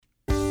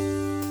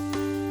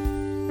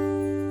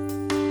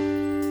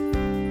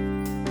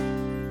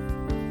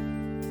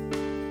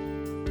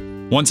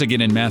Once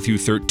again in Matthew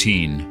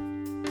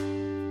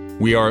 13,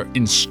 we are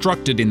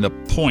instructed in the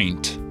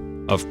point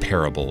of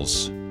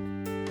parables.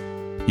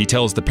 He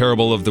tells the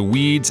parable of the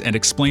weeds and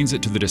explains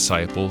it to the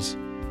disciples.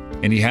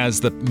 And he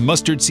has the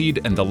mustard seed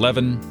and the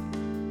leaven.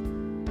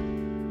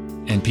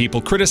 And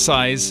people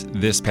criticize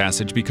this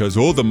passage because,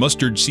 the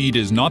mustard seed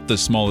is not the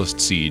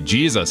smallest seed.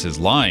 Jesus is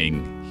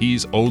lying.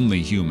 He's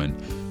only human.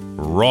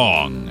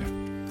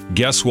 Wrong.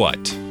 Guess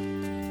what?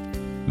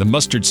 The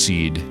mustard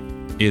seed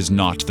is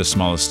not the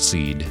smallest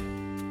seed.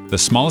 The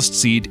smallest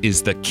seed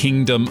is the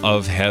kingdom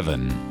of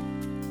heaven.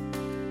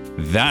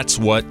 That's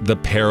what the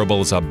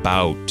parable's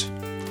about.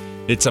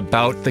 It's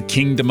about the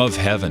kingdom of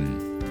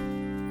heaven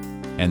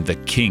and the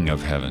King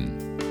of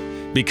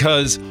heaven.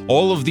 Because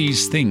all of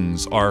these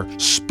things are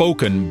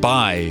spoken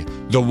by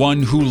the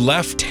one who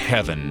left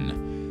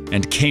heaven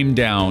and came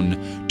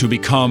down to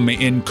become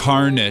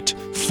incarnate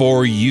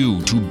for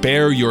you, to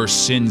bear your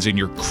sins and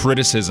your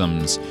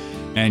criticisms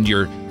and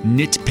your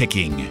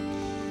nitpicking,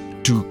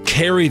 to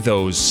carry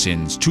those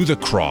sins to the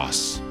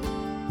cross,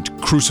 and to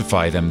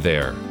crucify them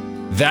there.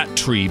 That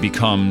tree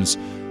becomes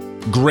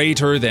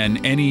greater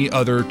than any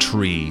other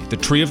tree. The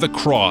tree of the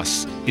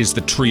cross is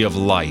the tree of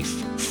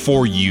life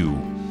for you.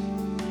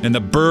 And the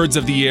birds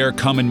of the air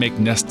come and make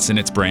nests in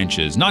its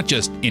branches. Not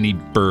just any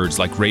birds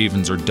like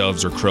ravens or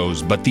doves or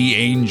crows, but the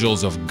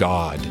angels of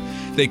God.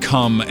 They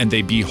come and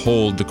they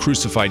behold the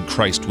crucified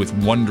Christ with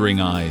wondering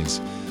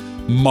eyes,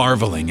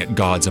 marveling at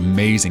God's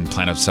amazing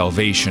plan of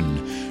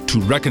salvation to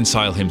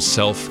reconcile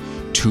himself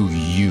to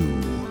you.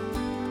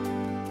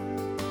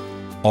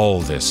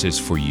 All this is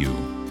for you.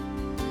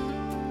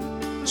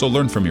 So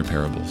learn from your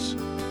parables.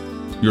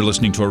 You're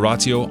listening to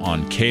Oratio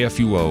on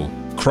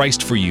KFUO,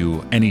 Christ for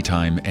you,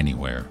 anytime,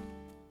 anywhere.